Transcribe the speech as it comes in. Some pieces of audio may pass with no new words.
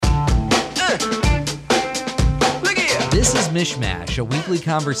MichMash, a weekly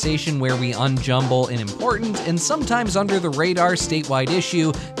conversation where we unjumble an important and sometimes under-the-radar statewide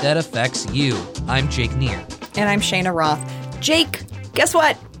issue that affects you. I'm Jake Neher. And I'm Cheyna Roth. Jake, guess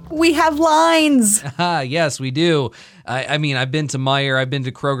what? We have lines. Yes, we do. I mean, I've been to Meijer, I've been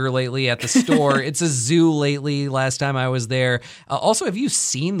to Kroger lately at the store. It's a zoo lately, last time I was there. Also, have you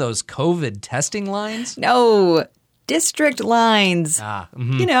seen those COVID testing lines? No. District lines.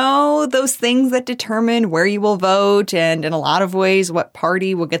 You know, those things that determine where you will vote and in a lot of ways what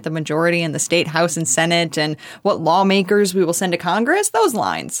party will get the majority in the state house and senate and what lawmakers we will send to Congress, those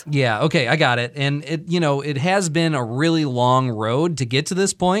lines. Yeah, okay, I got it. And it has been a really long road to get to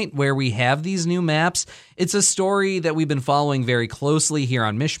this point where we have these new maps. It's a story that we've been following very closely here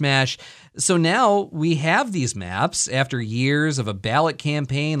on MichMash. So now we have these maps after years of a ballot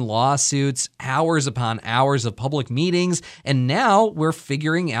campaign, lawsuits, hours upon hours of public meetings, and now we're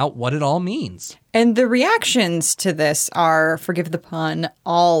figuring out what it all means. And the reactions to this are, forgive the pun,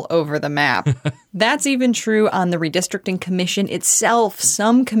 all over the map. That's even true on the Redistricting Commission itself.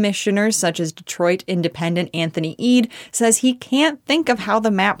 Some commissioners, such as Detroit Independent Anthony Eade, says he can't think of how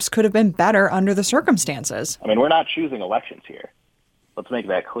the maps could have been better under the circumstances. I mean, we're not choosing elections here. Let's make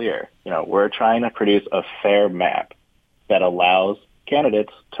that clear. We're trying to produce a fair map that allows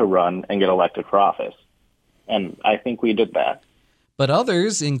candidates to run and get elected for office. And I think we did that. But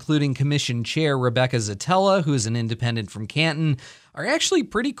others, including Commission Chair Rebecca Zatella, who's an independent from Canton, are actually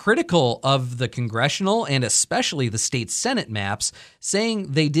pretty critical of the congressional and especially the state Senate maps,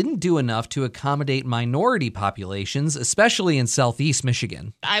 saying they didn't do enough to accommodate minority populations, especially in Southeast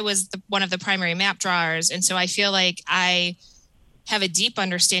Michigan. I was one of the primary map drawers, and so I feel like I have a deep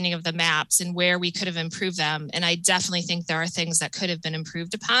understanding of the maps and where we could have improved them. And I definitely think there are things that could have been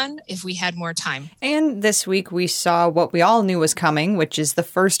improved upon if we had more time. And this week we saw what we all knew was coming, which is the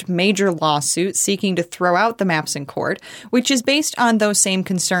first major lawsuit seeking to throw out the maps in court, which is based on those same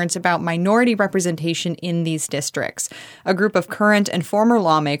concerns about minority representation in these districts. A group of current and former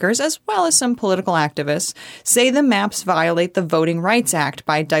lawmakers, as well as some political activists, say the maps violate the Voting Rights Act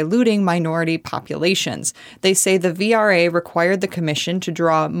by diluting minority populations. They say the VRA required the Commission to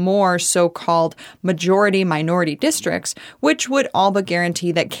draw more so-called majority-minority districts, which would all but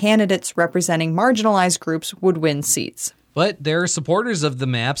guarantee that candidates representing marginalized groups would win seats. But there are supporters of the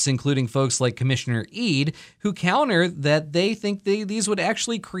maps, including folks like Commissioner Eade, who counter that they think these would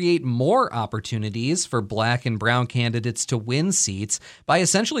actually create more opportunities for black and brown candidates to win seats by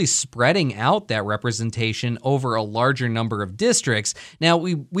essentially spreading out that representation over a larger number of districts. Now,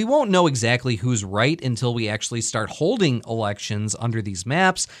 we won't know exactly who's right until we actually start holding elections under these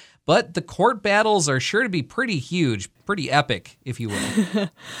maps, but the court battles are sure to be pretty huge, pretty epic, if you will.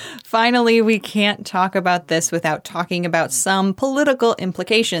 Finally, we can't talk about this without talking about some political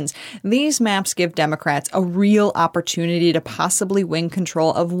implications. These maps give Democrats a real opportunity to possibly win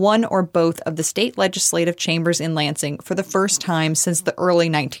control of one or both of the state legislative chambers in Lansing for the first time since the early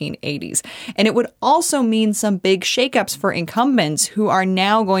 1980s. And it would also mean some big shakeups for incumbents who are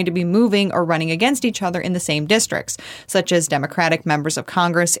now going to be moving or running against each other in the same districts, such as Democratic members of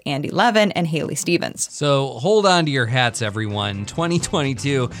Congress Andy Levin and Haley Stevens. So hold on to your hats, everyone.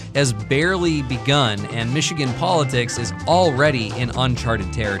 2022 has barely begun, and Michigan politics is already in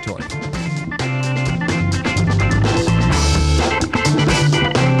uncharted territory.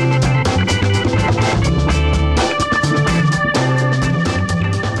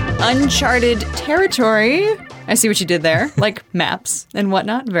 Uncharted territory. I see what you did there, like maps and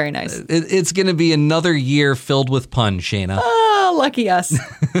whatnot. Very nice. It's going to be another year filled with puns, Cheyna. Oh, lucky us.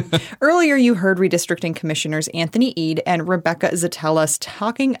 Earlier, you heard Redistricting Commissioners Anthony Eade and Rebecca Zatella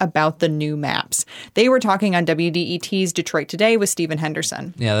talking about the new maps. They were talking on WDET's Detroit Today with Stephen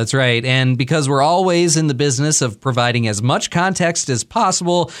Henderson. Yeah, that's right. And because we're always in the business of providing as much context as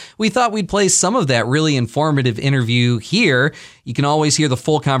possible, we thought we'd play some of that really informative interview here. You can always hear the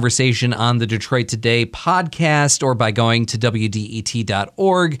full conversation on the Detroit Today podcast or by going to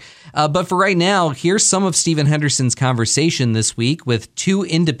WDET.org. But for right now, here's some of Stephen Henderson's conversation this week with two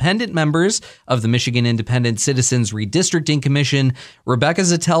independent members of the Michigan Independent Citizens Redistricting Commission, Rebecca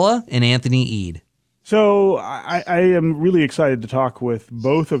Zatella and Anthony Eade. So I am really excited to talk with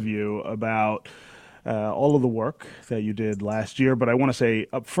both of you about all of the work that you did last year, but I want to say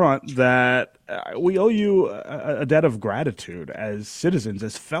up front that we owe you a debt of gratitude as citizens,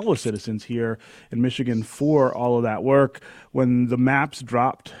 as fellow citizens here in Michigan for all of that work. When the maps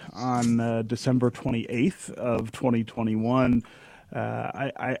dropped on December 28th of 2021,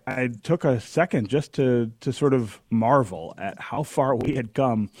 I took a second just to sort of marvel at how far we had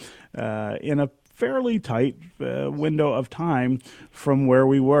come in a fairly tight window of time from where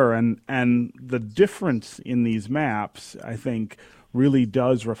we were. And the difference in these maps, I think, really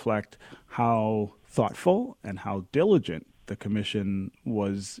does reflect how thoughtful and how diligent the commission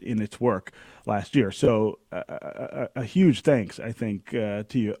was in its work last year. So a huge thanks, I think, to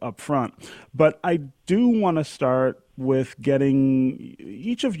you up front. But I do want to start with getting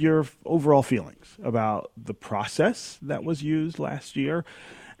each of your overall feelings about the process that was used last year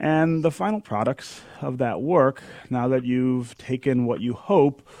and the final products of that work now that you've taken what you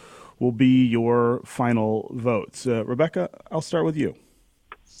hope will be your final votes. Rebecca, I'll start with you.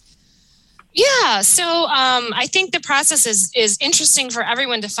 Yeah, so I think the process is interesting for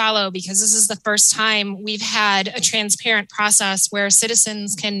everyone to follow because this is the first time we've had a transparent process where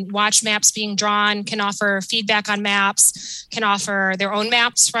citizens can watch maps being drawn, can offer feedback on maps, can offer their own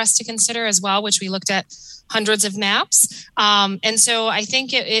maps for us to consider as well, which we looked at hundreds of maps. And so I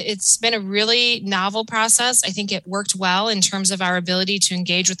think it's been a really novel process. I think it worked well in terms of our ability to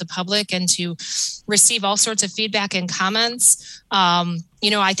engage with the public and to receive all sorts of feedback and comments.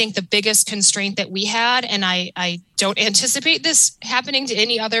 I think the biggest constraint that we had, and I don't anticipate this happening to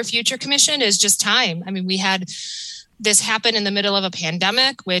any other future commission, is just time. I mean, we had this happen in the middle of a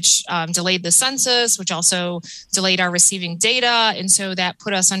pandemic, which delayed the census, which also delayed our receiving data. And so that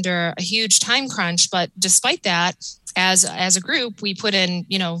put us under a huge time crunch. But despite that, as a group, we put in,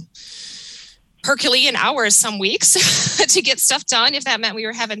 Herculean hours some weeks to get stuff done. If that meant we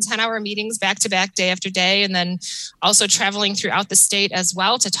were having 10-hour meetings back to back day after day, and then also traveling throughout the state as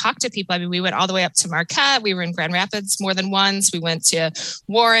well to talk to people. I mean, we went all the way up to Marquette. We were in Grand Rapids more than once. We went to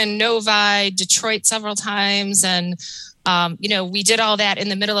Warren, Novi, Detroit several times. And, we did all that in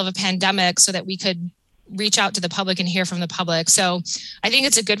the middle of a pandemic so that we could reach out to the public and hear from the public. So I think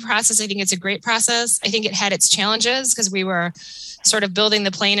it's a good process. I think it's a great process. I think it had its challenges because we were sort of building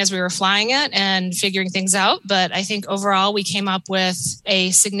the plane as we were flying it and figuring things out. But I think overall we came up with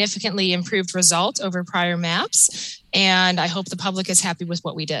a significantly improved result over prior maps. And I hope the public is happy with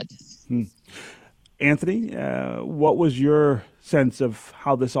what we did. Anthony, what was your sense of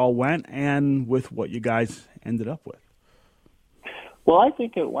how this all went and with what you guys ended up with? Well, I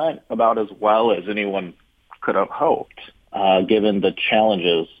think it went about as well as anyone could have hoped, given the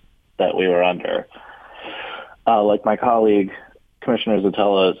challenges that we were under. Like my colleague, Commissioner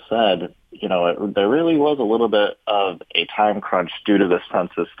Zutella, said, there really was a little bit of a time crunch due to the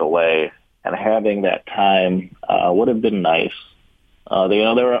census delay, and having that time would have been nice.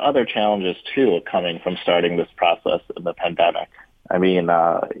 There were other challenges, too, coming from starting this process in the pandemic. I mean,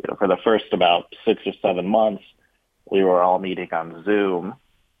 for the first about 6 or 7 months, we were all meeting on Zoom,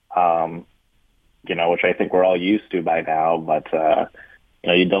 which I think we're all used to by now, but,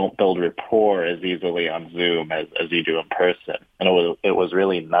 you don't build rapport as easily on Zoom as you do in person. And it was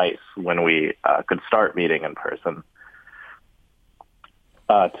really nice when we could start meeting in person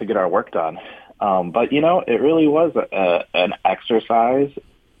to get our work done. But, it really was an exercise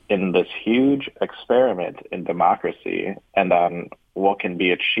in this huge experiment in democracy and on what can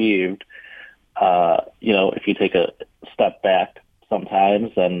be achieved if you take a step back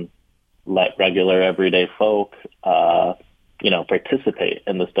sometimes and let regular everyday folk, participate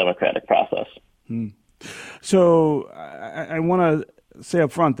in this democratic process. So I want to say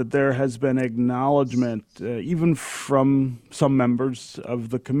up front that there has been acknowledgement, even from some members of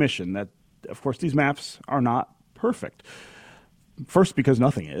the commission, that, of course, these maps are not perfect. First, because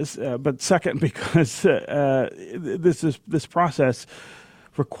nothing is, but second, because this process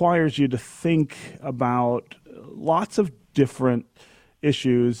requires you to think about lots of different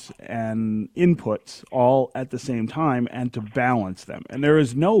issues and inputs all at the same time and to balance them. And there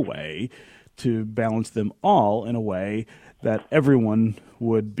is no way to balance them all in a way that everyone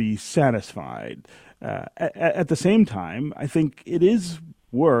would be satisfied. At the same time, I think it is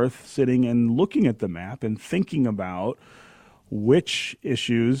worth sitting and looking at the map and thinking about which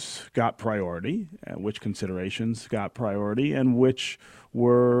issues got priority, which considerations got priority, and which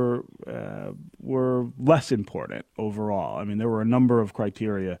were less important overall. I mean, there were a number of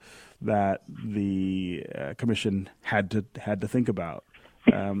criteria that the commission had to think about.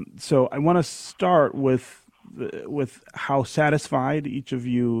 So I want to start with how satisfied each of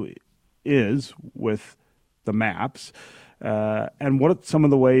you is with the maps, and what some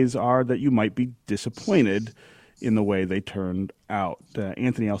of the ways are that you might be disappointed in the way they turned out.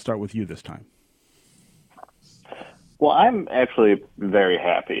 Anthony, I'll start with you this time. Well, I'm actually very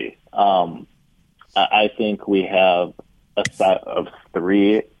happy. I think we have a set of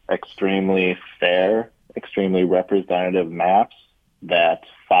 3 extremely fair, extremely representative maps that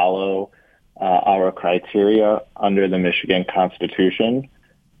follow our criteria under the Michigan Constitution.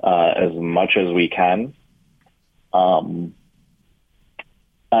 as much as we can.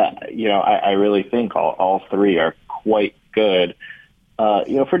 I really think all three are quite good,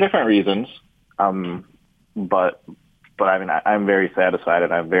 for different reasons. But I mean, I'm very satisfied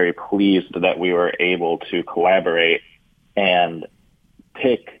and I'm very pleased that we were able to collaborate and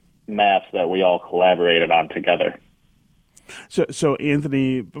pick maps that we all collaborated on together. So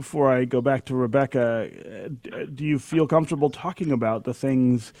Anthony, before I go back to Rebecca, do you feel comfortable talking about the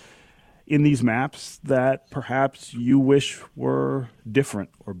things in these maps that perhaps you wish were different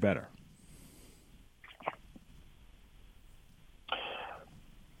or better?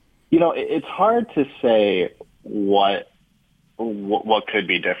 It's hard to say what could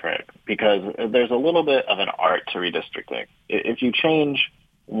be different because there's a little bit of an art to redistricting. If you change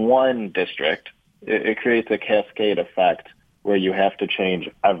one district, it creates a cascade effect where you have to change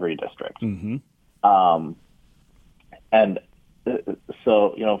every district. Mm-hmm. And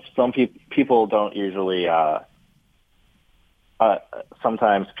so, some people don't usually,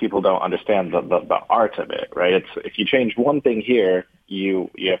 sometimes people don't understand the art of it, right? If you change one thing here, you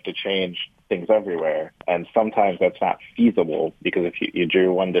have to change things everywhere. And sometimes that's not feasible because if you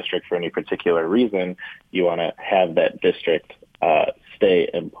drew one district for any particular reason, you want to have that district stay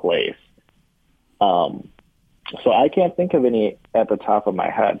in place. So I can't think of any at the top of my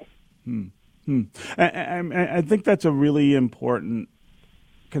head. I think that's a really important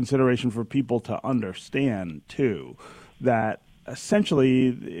consideration for people to understand too, that essentially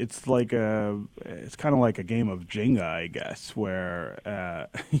it's kind of like a game of Jenga, I guess, where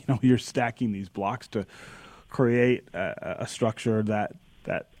you're stacking these blocks to create a structure that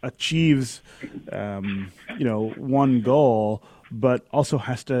achieves one goal, but also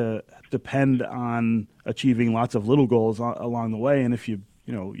has to depend on achieving lots of little goals along the way. And if you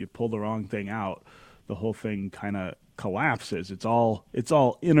pull the wrong thing out, the whole thing kind of collapses. It's all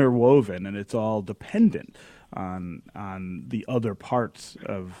interwoven and it's all dependent on the other parts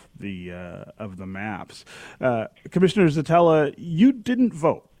of the maps. Commissioner Zitella, you didn't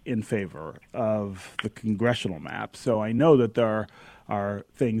vote in favor of the congressional map, so I know that there are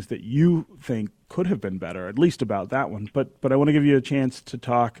things that you think could have been better, at least about that one. But I want to give you a chance to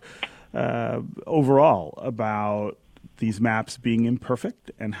talk overall about these maps being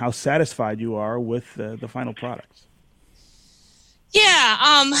imperfect and how satisfied you are with the final products.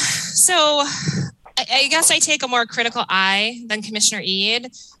 Yeah. So I guess I take a more critical eye than Commissioner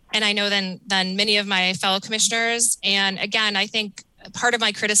Eade, and I know than many of my fellow commissioners. And again, I think part of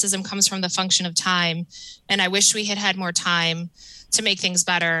my criticism comes from the function of time, and I wish we had had more time to make things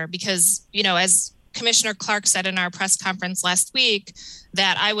better because, as Commissioner Clark said in our press conference last week,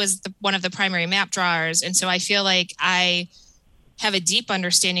 that I was one of the primary map drawers. And so I feel like I have a deep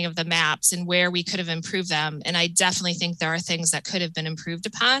understanding of the maps and where we could have improved them. And I definitely think there are things that could have been improved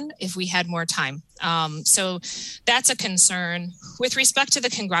upon if we had more time. So that's a concern. With respect to the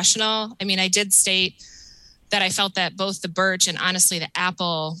congressional, I did state that I felt that both the Birch and honestly the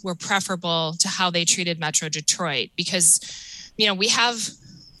Apple were preferable to how they treated Metro Detroit because, we have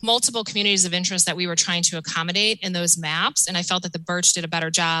multiple communities of interest that we were trying to accommodate in those maps. And I felt that the Birch did a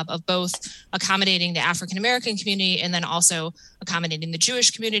better job of both accommodating the African-American community and then also accommodating the Jewish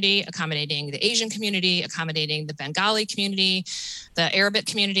community, accommodating the Asian community, accommodating the Bengali community, the Arabic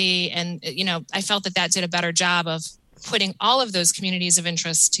community. And, I felt that did a better job of putting all of those communities of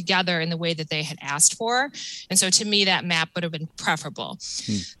interest together in the way that they had asked for. And so to me, that map would have been preferable.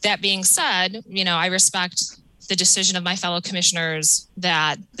 That being said, I respect the decision of my fellow commissioners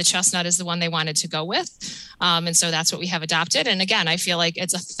that the chestnut is the one they wanted to go with. And so that's what we have adopted. And again, I feel like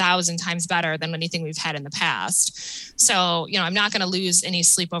it's 1,000 times better than anything we've had in the past. So, I'm not going to lose any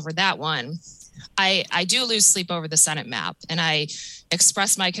sleep over that one. I do lose sleep over the Senate map. And I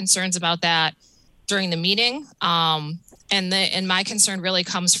expressed my concerns about that during the meeting. And my concern really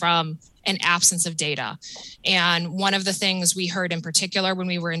comes from an absence of data. And one of the things we heard in particular when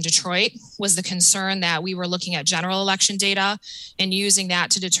we were in Detroit was the concern that we were looking at general election data and using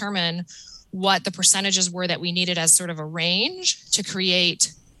that to determine what the percentages were that we needed as sort of a range to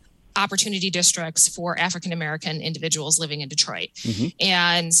create opportunity districts for African-American individuals living in Detroit. Mm-hmm.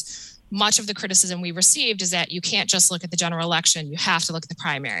 And much of the criticism we received is that you can't just look at the general election, you have to look at the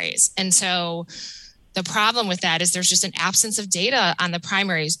primaries. And so the problem with that is there's just an absence of data on the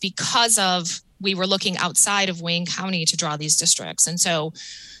primaries because of we were looking outside of Wayne County to draw these districts. And so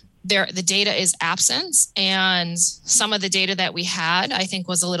the data is absent. And some of the data that we had, I think,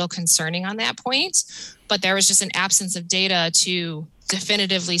 was a little concerning on that point. But there was just an absence of data to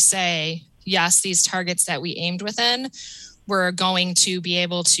definitively say, yes, these targets that we aimed within were going to be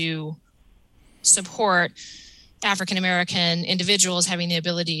able to support African-American individuals having the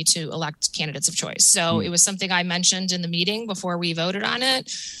ability to elect candidates of choice. So it was something I mentioned in the meeting before we voted on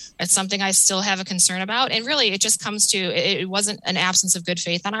it. It's something I still have a concern about. And really, it just comes to, it wasn't an absence of good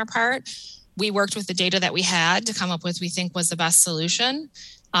faith on our part. We worked with the data that we had to come up with, we think, was the best solution.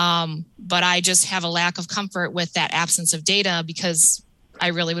 But I just have a lack of comfort with that absence of data, because I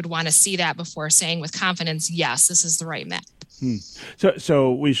really would want to see that before saying with confidence, yes, this is the right map.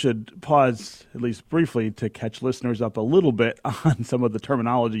 So we should pause at least briefly to catch listeners up a little bit on some of the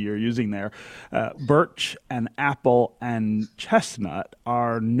terminology you're using there. Birch and apple and chestnut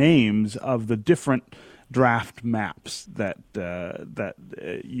are names of the different draft maps that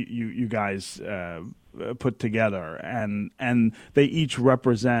you guys put together, and they each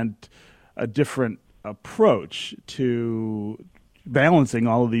represent a different approach to balancing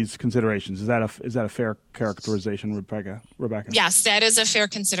all of these considerations. Is that a fair characterization, Rebecca? Yes, that is a fair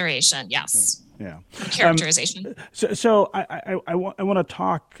consideration. Yes. Yeah. Characterization. So I want to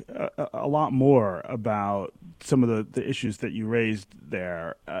talk a lot more about some of the issues that you raised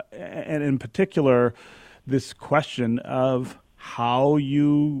there, and in particular, this question of how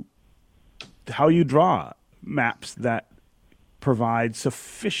you draw maps that provide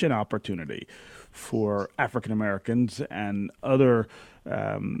sufficient opportunity for African Americans and other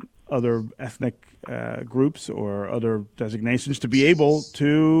ethnic groups or other designations to be able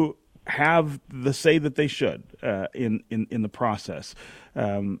to have the say that they should in the process.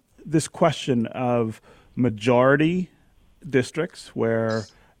 This question of majority districts where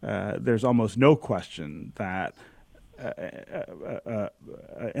there's almost no question that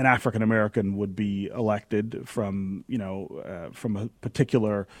an African American would be elected from a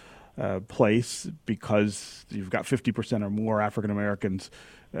particular place because you've got 50% or more African Americans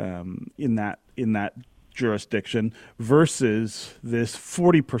in that jurisdiction, versus this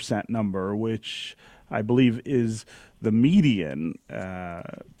 40% number, which I believe is the median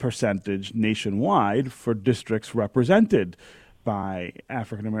percentage nationwide for districts represented by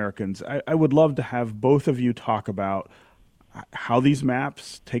African Americans. I would love to have both of you talk about how these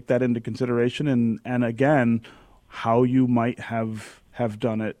maps take that into consideration, and again, how you might have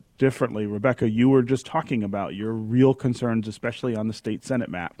done it differently. Rebecca, you were just talking about your real concerns, especially on the state Senate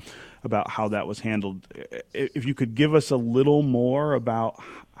map, about how that was handled. If you could give us a little more about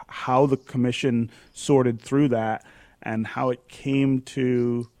how the commission sorted through that and how it came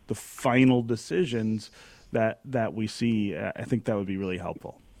to the final decisions that we see, I think that would be really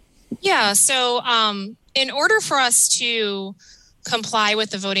helpful. Yeah. So in order for us to comply with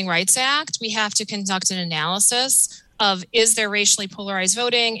the Voting Rights Act, we have to conduct an analysis of, is there racially polarized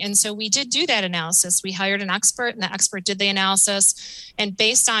voting? And so we did do that analysis. We hired an expert, and the expert did the analysis. And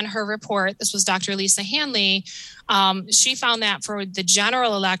based on her report, this was Dr. Lisa Hanley, she found that for the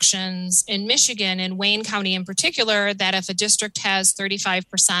general elections in Michigan, in Wayne County in particular, that if a district has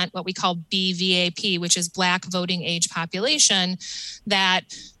 35%, what we call BVAP, which is Black voting age population, that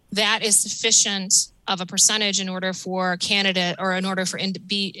is sufficient of a percentage in order for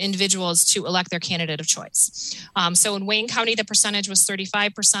individuals to elect their candidate of choice. So in Wayne County, the percentage was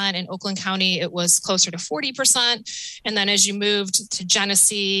 35%. In Oakland County, it was closer to 40%. And then as you moved to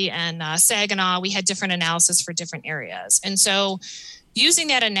Genesee and Saginaw, we had different analysis for different areas. And so using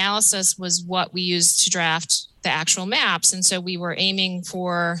that analysis was what we used to draft the actual maps. And so we were aiming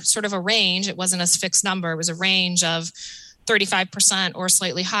for sort of a range. It wasn't a fixed number. It was a range of 35% or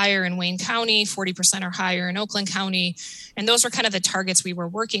slightly higher in Wayne County, 40% or higher in Oakland County. And those were kind of the targets we were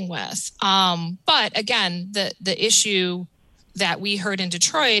working with. But again, the issue that we heard in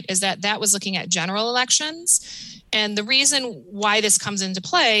Detroit is that was looking at general elections. And the reason why this comes into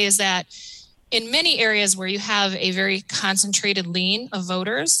play is that in many areas where you have a very concentrated lean of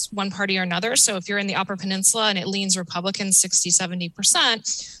voters, one party or another, so if you're in the Upper Peninsula and it leans Republican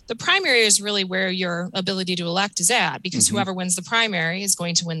 60-70%, the primary is really where your ability to elect is at, because whoever wins the primary is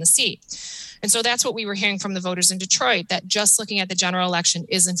going to win the seat. And so that's what we were hearing from the voters in Detroit, that just looking at the general election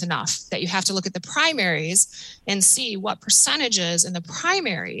isn't enough, that you have to look at the primaries and see what percentages in the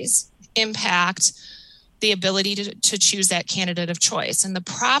primaries impact the ability to choose that candidate of choice. And the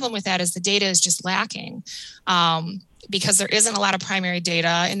problem with that is the data is just lacking, because there isn't a lot of primary data,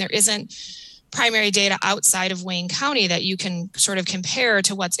 and there isn't primary data outside of Wayne County that you can sort of compare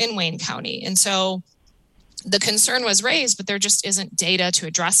to what's in Wayne County. And so the concern was raised, but there just isn't data to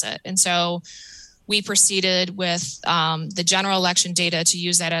address it. And so we proceeded with the general election data to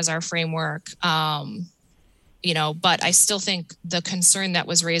use that as our framework. But I still think the concern that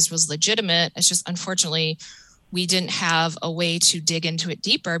was raised was legitimate. It's just, unfortunately, we didn't have a way to dig into it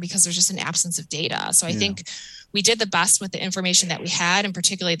deeper because there's just an absence of data. So I think we did the best with the information that we had, and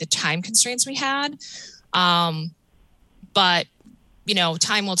particularly the time constraints we had. But,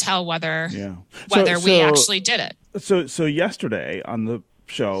 time will tell whether we actually did it. So yesterday on the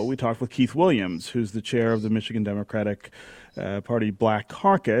show, we talked with Keith Williams, who's the chair of the Michigan Democratic Party Black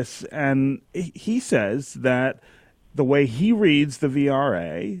Caucus, and he says that the way he reads the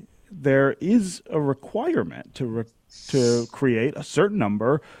VRA, there is a requirement to create a certain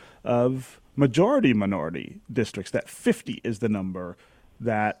number of majority-minority districts. That 50 is the number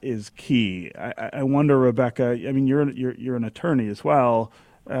that is key. I wonder, Rebecca, I mean, you're an attorney as well.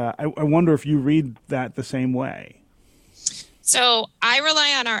 I wonder if you read that the same way. So I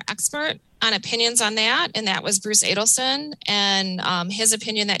rely on our expert on opinions on that, and that was Bruce Adelson, and his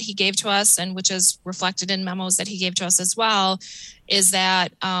opinion that he gave to us, and which is reflected in memos that he gave to us as well, is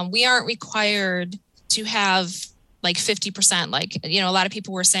that we aren't required to have like 50%. Like, a lot of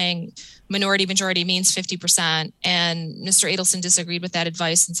people were saying majority means 50%, and Mr. Adelson disagreed with that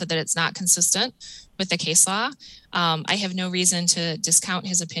advice and said that it's not consistent with the case law. I have no reason to discount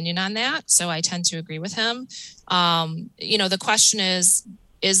his opinion on that, so I tend to agree with him. The question is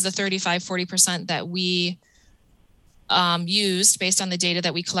the 35-40% that we used based on the data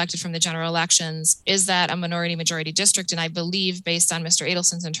that we collected from the general elections, is that a majority district? And I believe, based on Mr.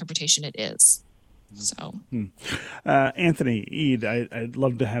 Adelson's interpretation, it is. So, Anthony Eid, I'd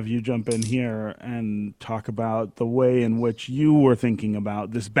love to have you jump in here and talk about the way in which you were thinking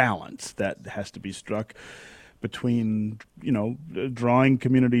about this balance that has to be struck between, drawing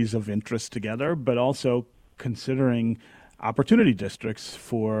communities of interest together, but also considering opportunity districts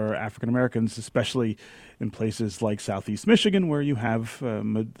for African Americans, especially in places like Southeast Michigan, where you have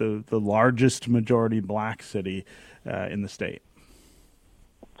the largest majority black city in the state.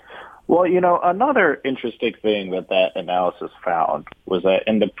 Well, another interesting thing that analysis found was that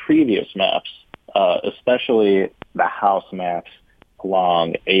in the previous maps, especially the House maps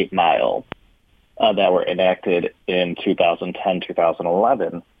along 8 Mile that were enacted in 2010,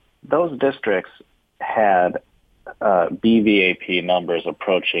 2011, those districts had BVAP numbers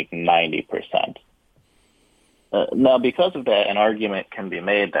approaching 90%. Now, because of that, an argument can be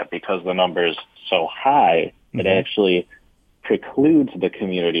made that because the number's so high, it actually precludes the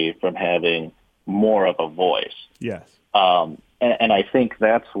community from having more of a voice. Yes. And I think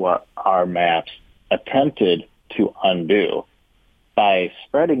that's what our maps attempted to undo. By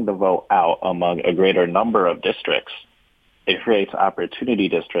spreading the vote out among a greater number of districts, it creates opportunity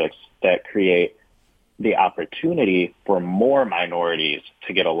districts that create the opportunity for more minorities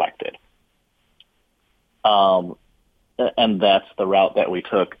to get elected. And that's the route that we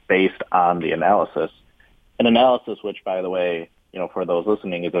took based on the analysis. An analysis which, by the way, for those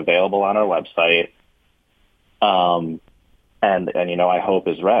listening, is available on our website. And I hope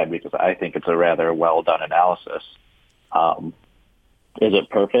is read, because I think it's a rather well done analysis. Is it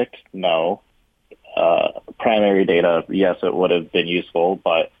perfect? No. Primary data, yes, it would have been useful,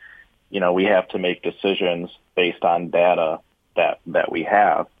 but we have to make decisions based on data that we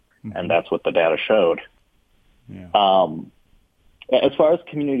have, and that's what the data showed. Yeah. As far as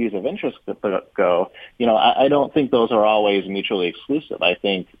communities of interest go, I don't think those are always mutually exclusive. I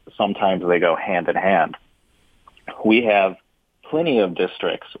think sometimes they go hand in hand. We have plenty of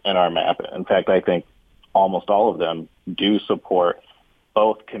districts in our map. In fact, I think almost all of them do support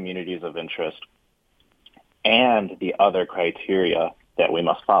both communities of interest and the other criteria that we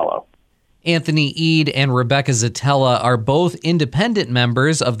must follow. Anthony Eid and Rebecca Zatella are both independent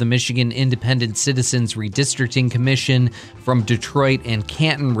members of the Michigan Independent Citizens Redistricting Commission from Detroit and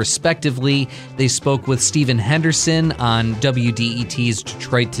Canton, respectively. They spoke with Stephen Henderson on WDET's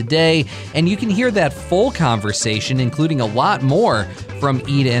Detroit Today, and you can hear that full conversation, including a lot more from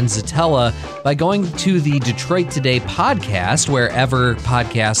Eid and Zatella, by going to the Detroit Today podcast, wherever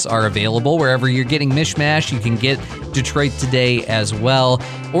podcasts are available. Wherever you're getting MichMash, you can get Detroit Today as well,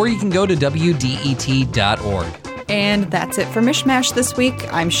 or you can go to WDET.org. And that's it for MichMash this week.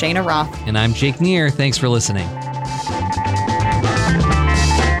 I'm Cheyna Roth. And I'm Jake Neher. Thanks for listening.